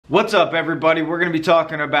What's up, everybody? We're going to be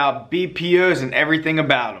talking about BPOs and everything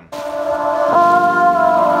about them.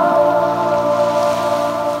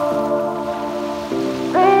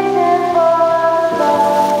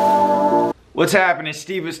 What's happening?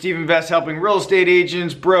 Steve with Steve Invest, helping real estate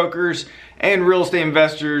agents, brokers, and real estate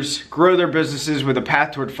investors grow their businesses with a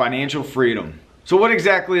path toward financial freedom. So what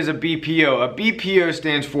exactly is a BPO? A BPO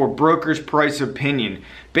stands for Broker's Price Opinion.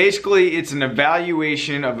 Basically, it's an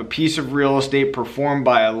evaluation of a piece of real estate performed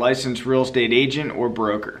by a licensed real estate agent or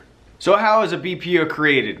broker. So how is a BPO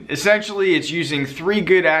created? Essentially, it's using 3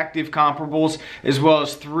 good active comparables as well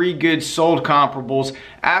as 3 good sold comparables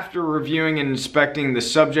after reviewing and inspecting the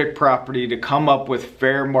subject property to come up with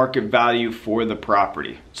fair market value for the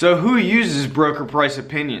property. So who uses broker price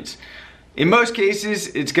opinions? In most cases,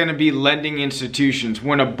 it's going to be lending institutions.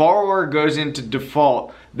 When a borrower goes into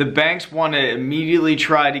default, the banks want to immediately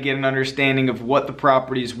try to get an understanding of what the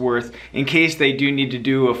property is worth in case they do need to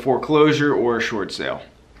do a foreclosure or a short sale,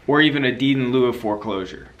 or even a deed in lieu of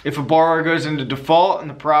foreclosure. If a borrower goes into default and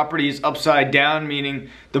the property is upside down, meaning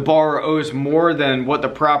the borrower owes more than what the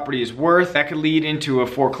property is worth, that could lead into a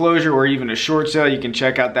foreclosure or even a short sale. You can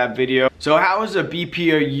check out that video. So how is a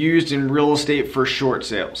BPO used in real estate for short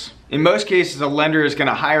sales? In most cases, a lender is going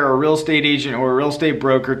to hire a real estate agent or a real estate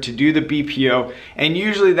broker to do the BPO, and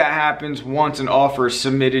usually that happens once an offer is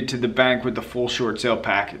submitted to the bank with the full short sale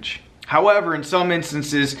package. However, in some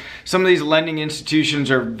instances, some of these lending institutions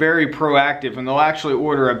are very proactive and they'll actually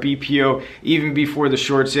order a BPO even before the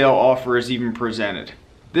short sale offer is even presented.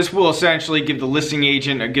 This will essentially give the listing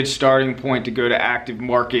agent a good starting point to go to active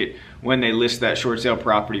market when they list that short sale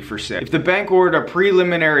property for sale. If the bank ordered a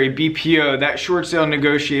preliminary BPO, that short sale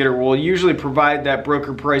negotiator will usually provide that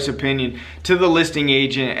broker price opinion to the listing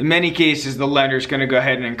agent. In many cases, the lender is going to go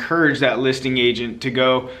ahead and encourage that listing agent to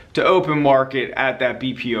go to open market at that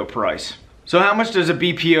BPO price. So how much does a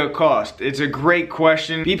BPO cost? It's a great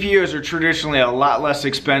question. BPOs are traditionally a lot less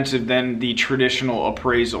expensive than the traditional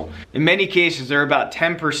appraisal. In many cases, they're about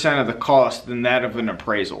 10% of the cost than that of an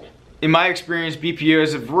appraisal. In my experience,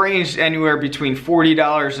 BPOs have ranged anywhere between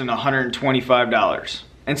 $40 and $125,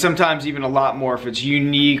 and sometimes even a lot more if it's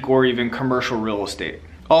unique or even commercial real estate.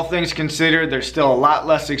 All things considered, they're still a lot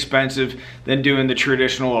less expensive than doing the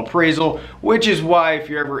traditional appraisal, which is why if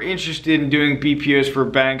you're ever interested in doing BPOs for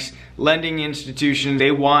banks, lending institutions,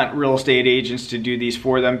 they want real estate agents to do these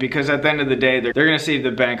for them because at the end of the day, they're going to save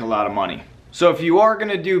the bank a lot of money. So if you are going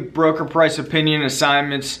to do broker price opinion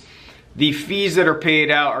assignments, the fees that are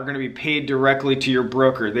paid out are going to be paid directly to your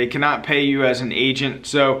broker. They cannot pay you as an agent.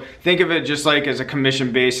 So think of it just like as a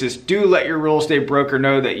commission basis. Do let your real estate broker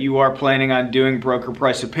know that you are planning on doing broker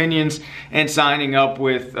price opinions and signing up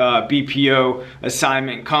with BPO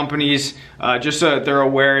assignment companies just so that they're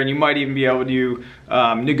aware, and you might even be able to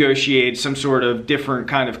negotiate some sort of different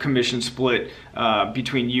kind of commission split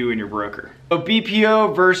between you and your broker. So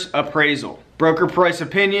BPO versus appraisal. Broker price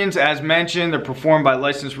opinions, as mentioned, they're performed by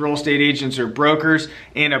licensed real estate agents or brokers.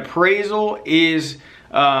 An appraisal is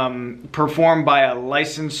performed by a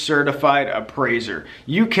licensed certified appraiser.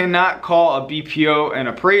 You cannot call a BPO an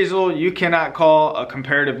appraisal. You cannot call a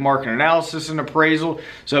comparative market analysis an appraisal.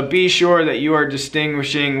 So be sure that you are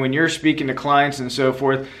distinguishing when you're speaking to clients and so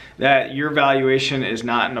forth that your valuation is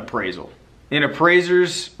not an appraisal. An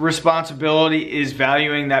appraiser's responsibility is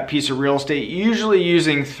valuing that piece of real estate, usually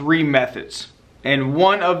using 3 methods. And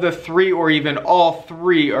one of the 3 or even all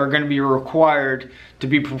 3 are going to be required to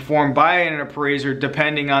be performed by an appraiser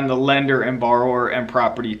depending on the lender and borrower and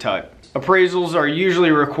property type. Appraisals are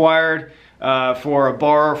usually required for a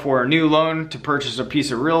borrower for a new loan to purchase a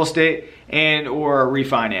piece of real estate and or a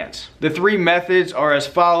refinance. The 3 methods are as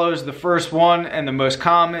follows. The first one and the most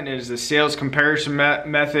common is the sales comparison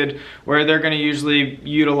method, where they're going to usually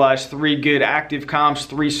utilize 3 good active comps,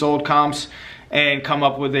 3 sold comps, and come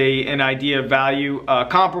up with an idea of value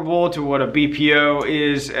comparable to what a BPO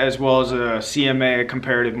is, as well as a CMA, a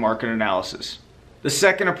comparative market analysis. The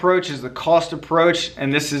second approach is the cost approach,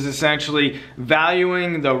 and this is essentially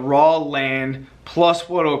valuing the raw land plus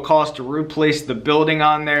what it'll cost to replace the building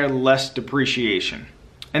on there, less depreciation.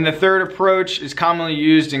 And the third approach is commonly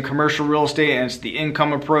used in commercial real estate, and it's the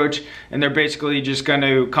income approach, and they're basically just going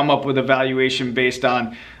to come up with a valuation based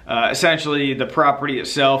on essentially the property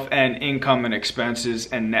itself and income and expenses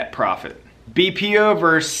and net profit. BPO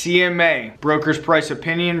versus CMA, broker's price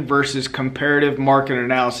opinion versus comparative market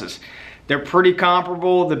analysis. They're pretty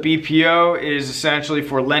comparable. The BPO is essentially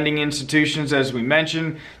for lending institutions, as we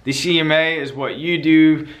mentioned. The CMA is what you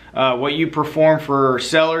do, what you perform for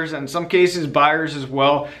sellers, and in some cases buyers as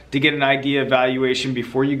well, to get an idea of valuation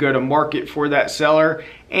before you go to market for that seller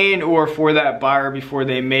and or for that buyer before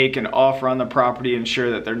they make an offer on the property,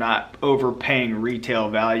 ensure that they're not overpaying retail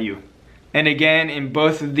value. And again, in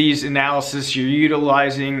both of these analysis, you're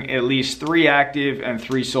utilizing at least 3 active and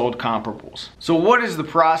 3 sold comparables. So what is the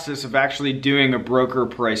process of actually doing a broker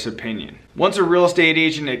price opinion? Once a real estate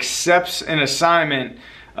agent accepts an assignment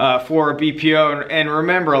for a BPO, and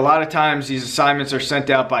remember, a lot of times these assignments are sent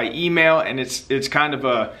out by email, and it's kind of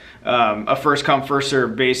a first come first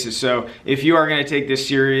serve basis. So if you are going to take this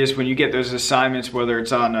serious, when you get those assignments, whether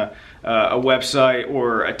it's on a website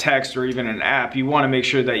or a text or even an app, you want to make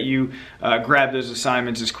sure that you grab those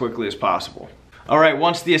assignments as quickly as possible. All right,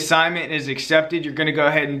 once the assignment is accepted, you're going to go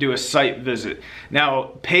ahead and do a site visit.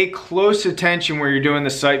 Now, pay close attention where you're doing the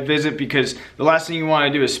site visit, because the last thing you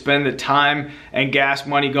want to do is spend the time and gas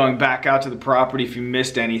money going back out to the property if you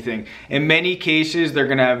missed anything. In many cases, they're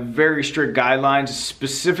going to have very strict guidelines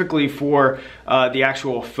specifically for the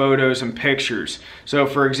actual photos and pictures. So,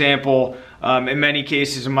 for example, in many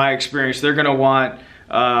cases, in my experience, they're going to want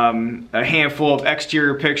a handful of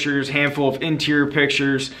exterior pictures, handful of interior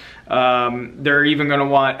pictures. They're even going to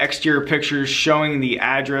want exterior pictures showing the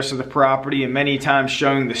address of the property, and many times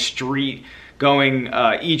showing the street going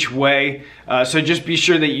each way. So just be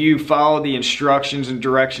sure that you follow the instructions and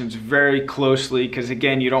directions very closely, because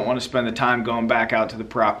again, you don't want to spend the time going back out to the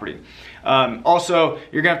property. Also,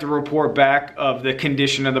 you're gonna have to report back of the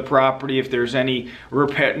condition of the property, if there's any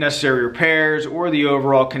necessary repairs, or the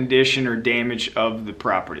overall condition or damage of the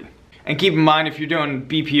property. And keep in mind, if you're doing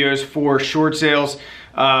BPOs for short sales,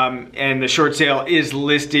 and the short sale is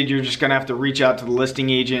listed, you're just gonna have to reach out to the listing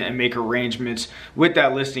agent and make arrangements with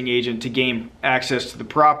that listing agent to gain access to the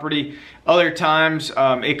property. Other times,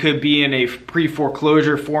 it could be in a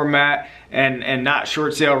pre-foreclosure format and not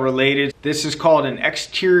short sale related. This is called an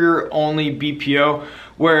exterior only BPO,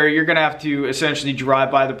 where you're gonna have to essentially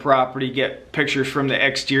drive by the property, get pictures from the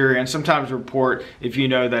exterior, and sometimes report if you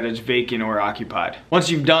know that it's vacant or occupied.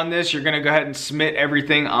 Once you've done this, you're gonna go ahead and submit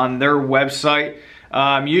everything on their website.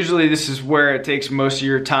 Usually this is where it takes most of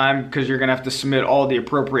your time, because you're gonna have to submit all the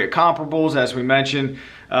appropriate comparables, as we mentioned.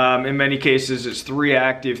 In many cases, it's 3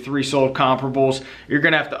 active, 3 sold comparables. You're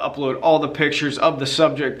gonna have to upload all the pictures of the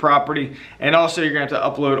subject property, and also you're gonna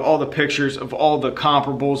have to upload all the pictures of all the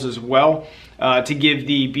comparables as well, to give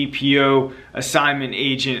the BPO assignment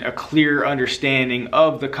agent a clear understanding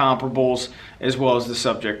of the comparables as well as the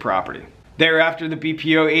subject property. Thereafter, the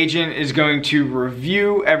BPO agent is going to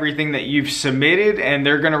review everything that you've submitted, and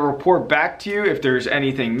they're going to report back to you if there's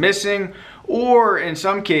anything missing, or in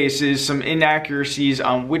some cases, some inaccuracies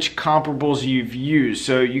on which comparables you've used.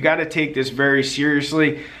 So you got to take this very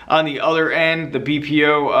seriously. On the other end, the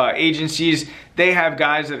BPO agencies, they have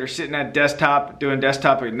guys that are sitting at desktop doing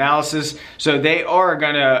desktop analysis, so they are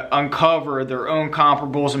going to uncover their own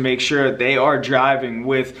comparables and make sure that they are driving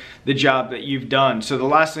with the job that you've done. So the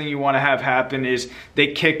last thing you want to have happen is they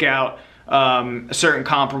kick out certain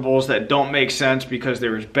comparables that don't make sense because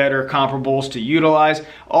there's better comparables to utilize.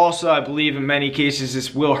 Also, I believe in many cases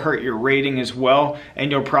this will hurt your rating as well, and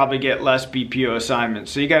you'll probably get less BPO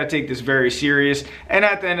assignments. So you got to take this very serious, and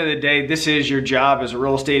at the end of the day, this is your job as a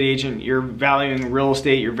real estate agent. You're valuing real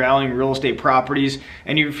estate, you're valuing real estate properties,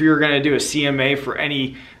 and if you're going to do a CMA for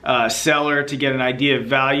any seller to get an idea of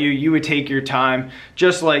value, you would take your time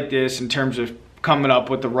just like this in terms of coming up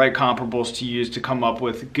with the right comparables to use to come up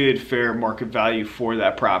with good, fair market value for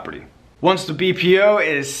that property. Once the BPO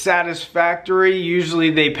is satisfactory, usually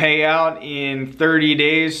they pay out in 30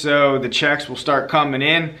 days, so the checks will start coming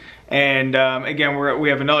in. And again, we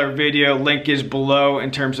have another video, link is below, in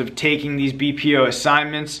terms of taking these BPO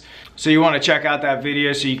assignments. So you want to check out that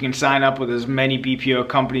video so you can sign up with as many BPO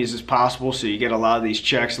companies as possible, so you get a lot of these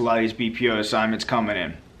checks, a lot of these BPO assignments coming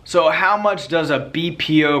in. So how much does a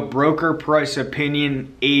BPO, broker price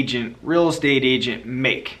opinion agent, real estate agent,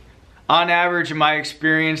 make? On average, in my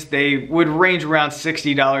experience, they would range around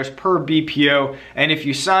 $60 per BPO, and if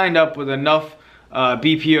you signed up with enough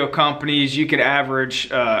BPO companies, you could average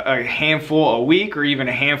a handful a week or even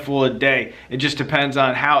a handful a day. It just depends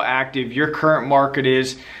on how active your current market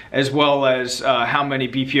is, as well as how many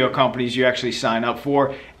BPO companies you actually sign up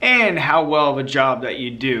for, and how well of a job that you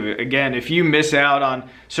do. Again, if you miss out on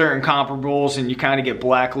certain comparables and you kind of get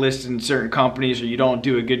blacklisted in certain companies, or you don't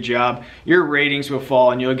do a good job, your ratings will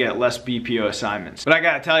fall and you'll get less BPO assignments. But I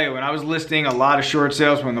gotta tell you, when I was listing a lot of short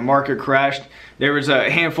sales when the market crashed, there was a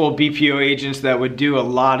handful of BPO agents that would do a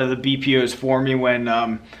lot of the BPOs for me when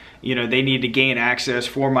you know, they need to gain access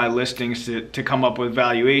for my listings to come up with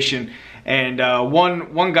valuation. And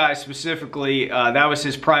one guy specifically, that was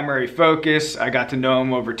his primary focus. I got to know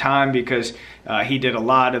him over time because he did a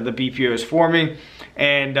lot of the BPOs for me.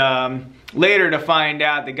 And later to find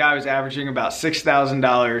out the guy was averaging about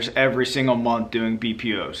 $6,000 every single month doing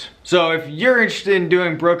BPOs. So if you're interested in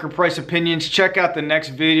doing broker price opinions, check out the next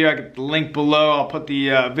video. I got the link below. I'll put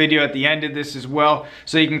the video at the end of this as well,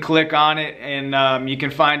 so you can click on it and you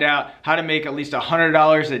can find out how to make at least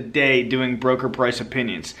 $100 a day doing broker price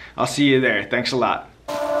opinions. I'll see you there. Thanks a lot.